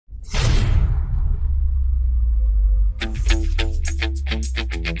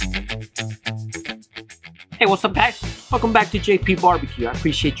Hey, what's up, guys? Welcome back to J.P.BBQ. I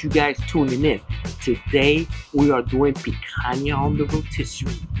appreciate you guys tuning in. Today, we are doing picanha on the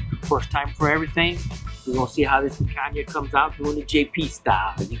rotisserie. First time for everything. We're going to see how this picanha comes out doing the JP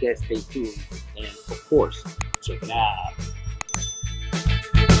style. You guys stay tuned. And, of course, check it out.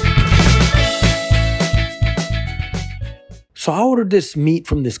 So I ordered this meat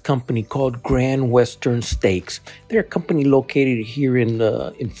from this company called Grand Western Steaks. They're a company located here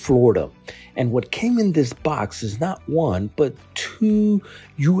in Florida. And what came in this box is not one, but two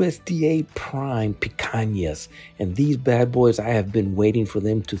USDA prime picanhas. And these bad boys, I have been waiting for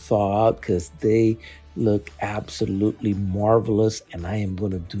them to thaw out because they look absolutely marvelous. And I am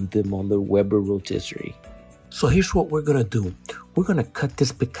going to do them on the Weber rotisserie. So here's what we're going to do. We're going to cut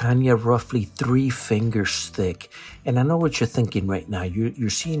this picanha roughly 3 fingers thick. And I know what you're thinking right now. You're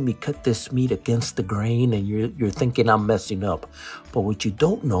seeing me cut this meat against the grain and you're thinking I'm messing up. But what you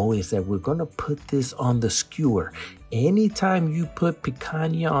don't know is that we're going to put this on the skewer. Anytime you put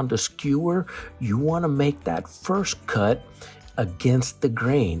picanha on the skewer, you want to make that first cut against the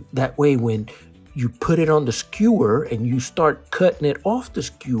grain. That way when you put it on the skewer and you start cutting it off the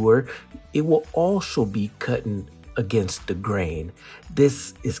skewer, it will also be cutting against the grain.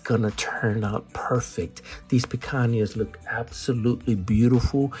 This is gonna turn out perfect. These picanhas look absolutely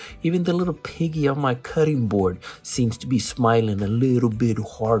beautiful. Even the little piggy on my cutting board seems to be smiling a little bit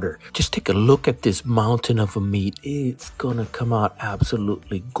harder. Just take a look at this mountain of a meat. It's gonna come out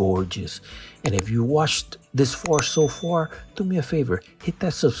absolutely gorgeous. And if you watched this far so far, do me a favor, hit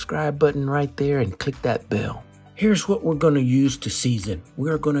that subscribe button right there and click that bell. Here's what we're going to use to season.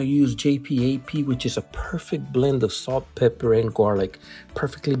 We're going to use J.P.BBQ, which is a perfect blend of salt, pepper, and garlic,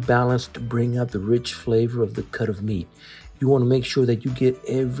 perfectly balanced to bring out the rich flavor of the cut of meat. You want to make sure that you get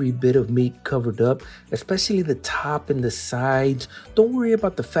every bit of meat covered up, especially the top and the sides. Don't worry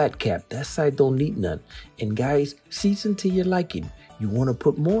about the fat cap. That side don't need none. And guys, season to your liking. You want to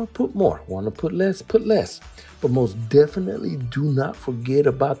put more, put more. Want to put less, put less. But most definitely do not forget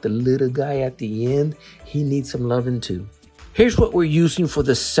about the little guy at the end. He needs some loving too. Here's what we're using for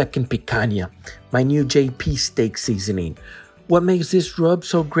the second picanha. My new JP steak seasoning. What makes this rub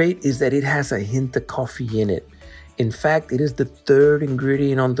so great is that it has a hint of coffee in it. In fact, it is the 3rd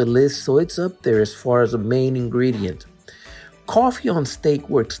ingredient on the list, so it's up there as far as a main ingredient. Coffee on steak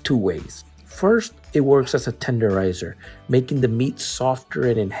works 2 ways. First, it works as a tenderizer, making the meat softer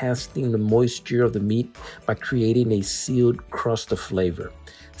and enhancing the moisture of the meat by creating a sealed crust of flavor.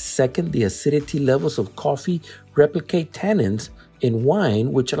 Second, the acidity levels of coffee replicate tannins in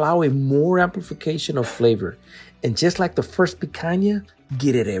wine, which allow a more amplification of flavor. And just like the first picanha,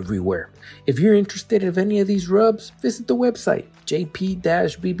 get it everywhere. If you're interested in any of these rubs, visit the website,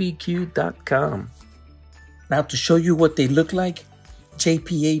 jp-bbq.com. Now to show you what they look like,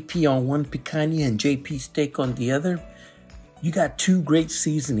 J.P.BBQ on one picanha and JP steak on the other, you got 2 great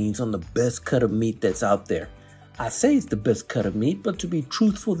seasonings on the best cut of meat that's out there. I say it's the best cut of meat, but to be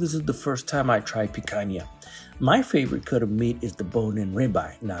truthful, this is the first time I tried picanha. My favorite cut of meat is the bone-in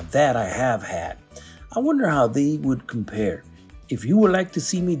ribeye. Now that I have had. I wonder how they would compare. If you would like to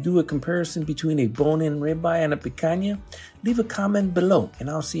see me do a comparison between a bone-in ribeye and a picanha, leave a comment below and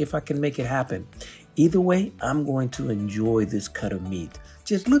I'll see if I can make it happen. Either way, I'm going to enjoy this cut of meat.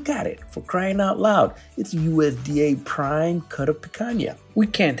 Just look at it, for crying out loud. It's USDA prime cut of picanha. We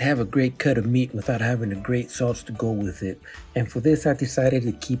can't have a great cut of meat without having a great sauce to go with it. And for this, I decided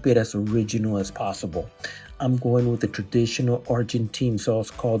to keep it as original as possible. I'm going with the traditional Argentine sauce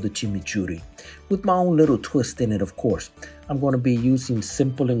called the chimichurri, with my own little twist in it, of course. I'm going to be using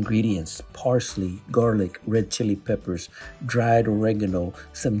simple ingredients: parsley, garlic, red chili peppers, dried oregano,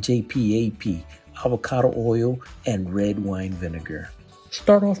 some J.P.BBQ, avocado oil, and red wine vinegar.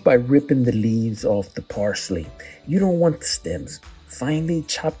 Start off by ripping the leaves off the parsley. You don't want the stems. Finely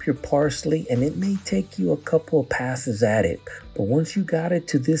chop your parsley, and it may take you a couple of passes at it. But once you got it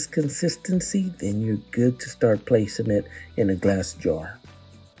to this consistency, then you're good to start placing it in a glass jar.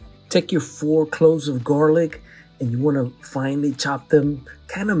 Take your 4 cloves of garlic, and you want to finely chop them,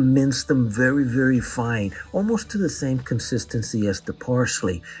 kind of mince them very, very fine, almost to the same consistency as the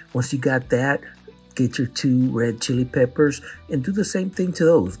parsley. Once you got that, get your 2 red chili peppers and do the same thing to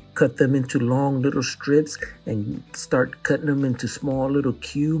those. Cut them into long little strips and start cutting them into small little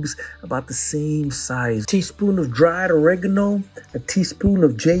cubes about the same size. A teaspoon of dried oregano, a teaspoon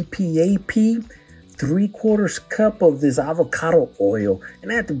of J.P.BBQ, 3/4 cup of this avocado oil.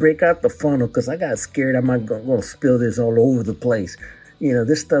 And I had to break out the funnel because I got scared I might going to spill this all over the place. You know,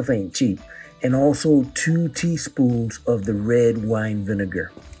 this stuff ain't cheap. And also 2 teaspoons of the red wine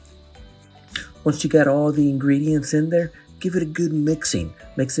vinegar. Once you got all the ingredients in there, give it a good mixing.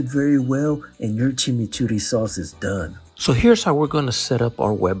 Mix it very well, and your chimichurri sauce is done. So here's how we're going to set up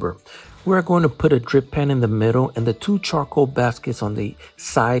our Weber. We're going to put a drip pan in the middle and the 2 charcoal baskets on the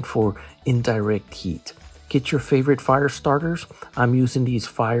side for indirect heat. Get your favorite fire starters. I'm using these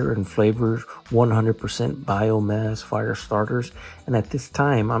Fire and Flavor 100% biomass fire starters. And at this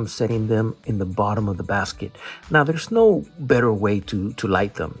time, I'm setting them in the bottom of the basket. Now, there's no better way to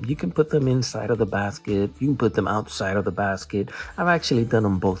light them. You can put them inside of the basket. You can put them outside of the basket. I've actually done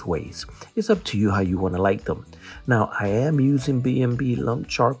them both ways. It's up to you how you want to light them. Now, I am using B&B lump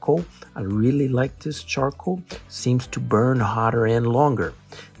charcoal. I really like this charcoal. Seems to burn hotter and longer.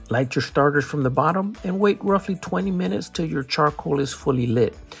 Light your starters from the bottom and wait roughly 20 minutes till your charcoal is fully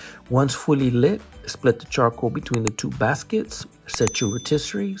lit. Once fully lit, split the charcoal between the 2 baskets, set your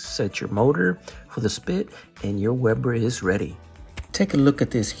rotisserie, set your motor for the spit, and your Weber is ready. Take a look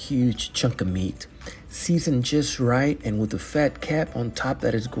at this huge chunk of meat. Seasoned just right and with a fat cap on top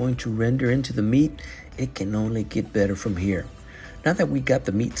that is going to render into the meat, it can only get better from here. Now that we got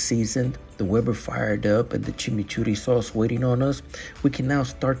the meat seasoned, the Weber fired up, and the chimichurri sauce waiting on us, we can now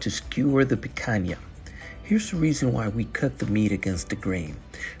start to skewer the picanha. Here's the reason why we cut the meat against the grain.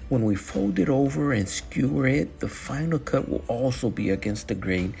 When we fold it over and skewer it, the final cut will also be against the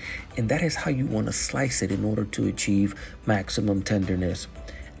grain, and that is how you want to slice it in order to achieve maximum tenderness.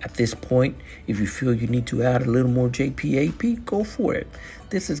 At this point, if you feel you need to add a little more J.P.BBQ, go for it.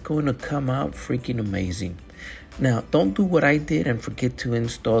 This is going to come out freaking amazing. Now, don't do what I did and forget to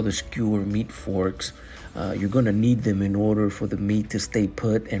install the skewer meat forks. You're going to need them in order for the meat to stay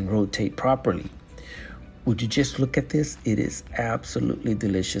put and rotate properly. Would you just look at this? It is absolutely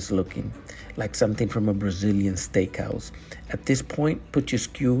delicious looking, like something from a Brazilian steakhouse. At this point, put your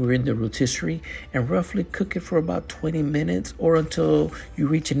skewer in the rotisserie and roughly cook it for about 20 minutes or until you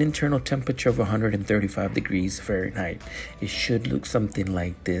reach an internal temperature of 135 degrees Fahrenheit. It should look something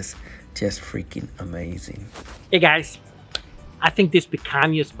like this. Just freaking amazing. Hey guys, I think this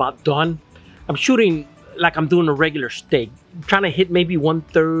picanha is about done. I'm shooting like I'm doing a regular steak. I'm trying to hit maybe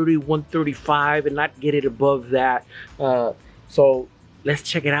 130, 135 and not get it above that. So let's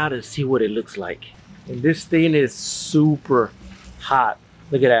check it out and see what it looks like. And this thing is super hot.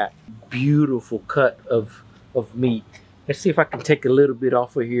 Look at that. Beautiful cut of meat. Let's see if I can take a little bit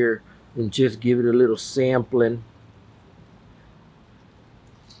off of here and just give it a little sampling.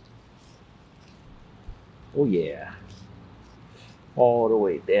 Oh yeah, all the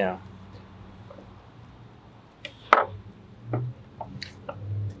way down.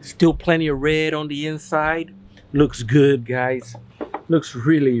 Still plenty of red on the inside. Looks good, guys. Looks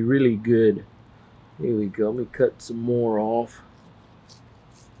really, really good. Here we go. Let me cut some more off.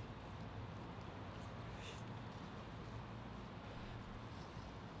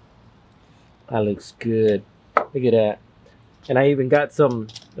 That looks good. Look at that. And I even got some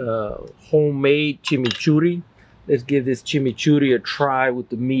homemade chimichurri. Let's give this chimichurri a try with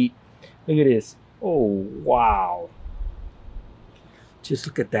the meat. Look at this. Oh, wow. Just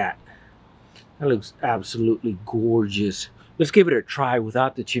look at that. That looks absolutely gorgeous. Let's give it a try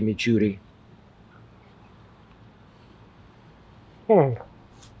without the chimichurri. Wow.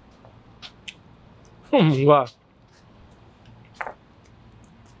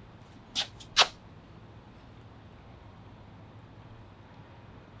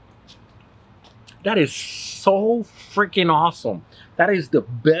 That is so freaking awesome. That is the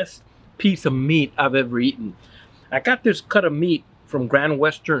best piece of meat I've ever eaten. I got this cut of meat from Grand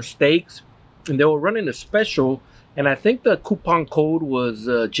Western Steaks, and they were running a special, and I think the coupon code was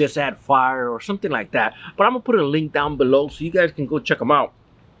just add fire or something like that. But I'm gonna put a link down below so you guys can go check them out.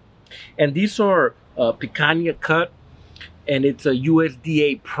 And these are picanha cut, and it's a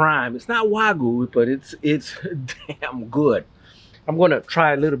USDA prime. It's not Wagyu, but it's damn good. I'm gonna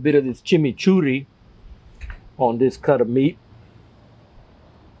try a little bit of this chimichurri on this cut of meat.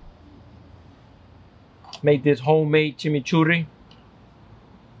 Make this homemade chimichurri.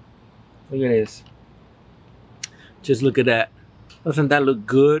 Look at this. Just look at that. Doesn't that look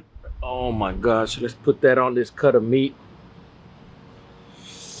good? Oh my gosh. Let's put that on this cut of meat.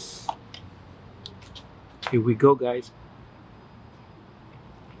 Here we go, guys.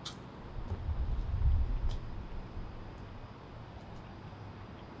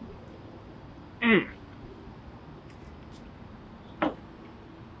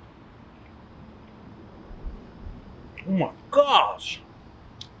 Oh my gosh.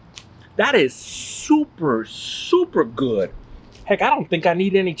 That is super, super good. Heck, I don't think I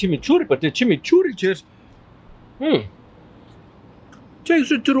need any chimichurri, but the chimichurri just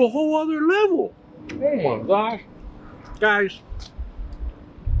takes it to the whole other level. Oh my gosh. Guys,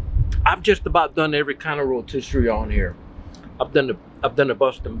 I've just about done every kind of rotisserie on here. I've done the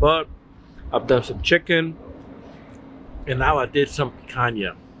bust and butt. I've done some chicken, and now I did some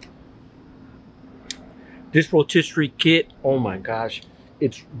picanha. This rotisserie kit, oh my gosh,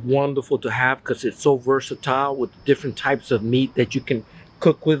 it's wonderful to have because it's so versatile with different types of meat that you can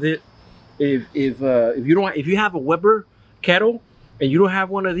cook with it. If you have a Weber kettle and you don't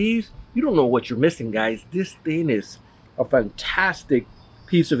have one of these, you don't know what you're missing, guys. This thing is a fantastic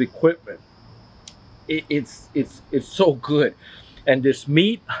piece of equipment. It's so good. And this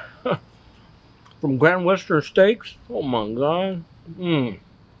meat from Grand Western Steaks, oh my god,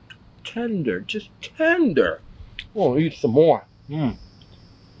 tender, just tender. Oh, eat some more.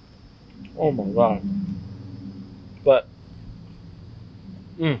 Oh my god. But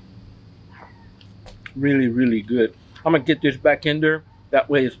really, really good. I'm gonna get this back in there. That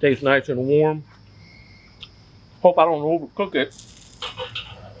way it stays nice and warm. Hope I don't overcook it.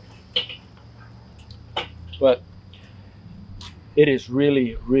 But it is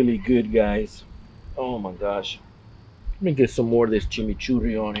really, really good, guys. Oh my gosh. Let me get some more of this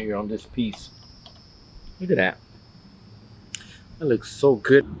chimichurri on here on this piece. Look at that. That looks so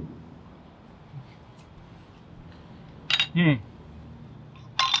good.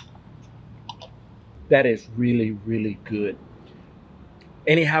 That is really, really good.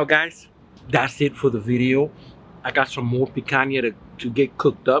 Anyhow, guys, that's it for the video. I got some more picanha to get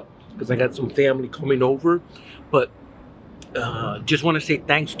cooked up because I got some family coming over. But just want to say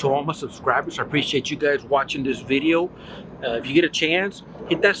thanks to all my subscribers. I appreciate you guys watching this video. If you get a chance,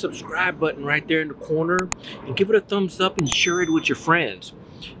 hit that subscribe button right there in the corner and give it a thumbs up and share it with your friends.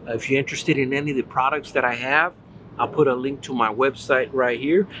 If you're interested in any of the products that I have, I'll put a link to my website right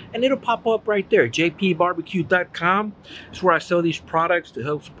here and it'll pop up right there. J.P.BBQ.com is where I sell these products to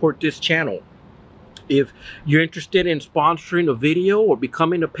help support this channel. If you're interested in sponsoring a video or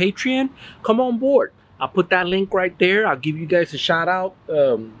becoming a Patreon, come on board. I'll put that link right there. I'll give you guys a shout out,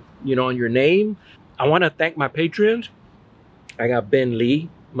 you know, on your name. I want to thank my patrons. I got Ben Lee,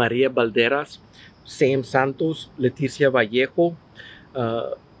 Maria Balderas, Sam Santos, Leticia Vallejo,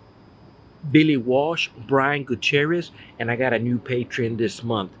 Billy Walsh, Brian Gutierrez, and I got a new patron this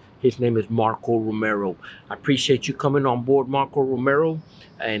month. His name is Marco Romero. I appreciate you coming on board, Marco Romero,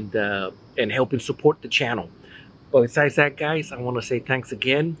 and helping support the channel. But besides that, guys, I want to say thanks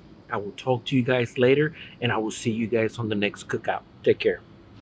again. I will talk to you guys later, and I will see you guys on the next cookout. Take care.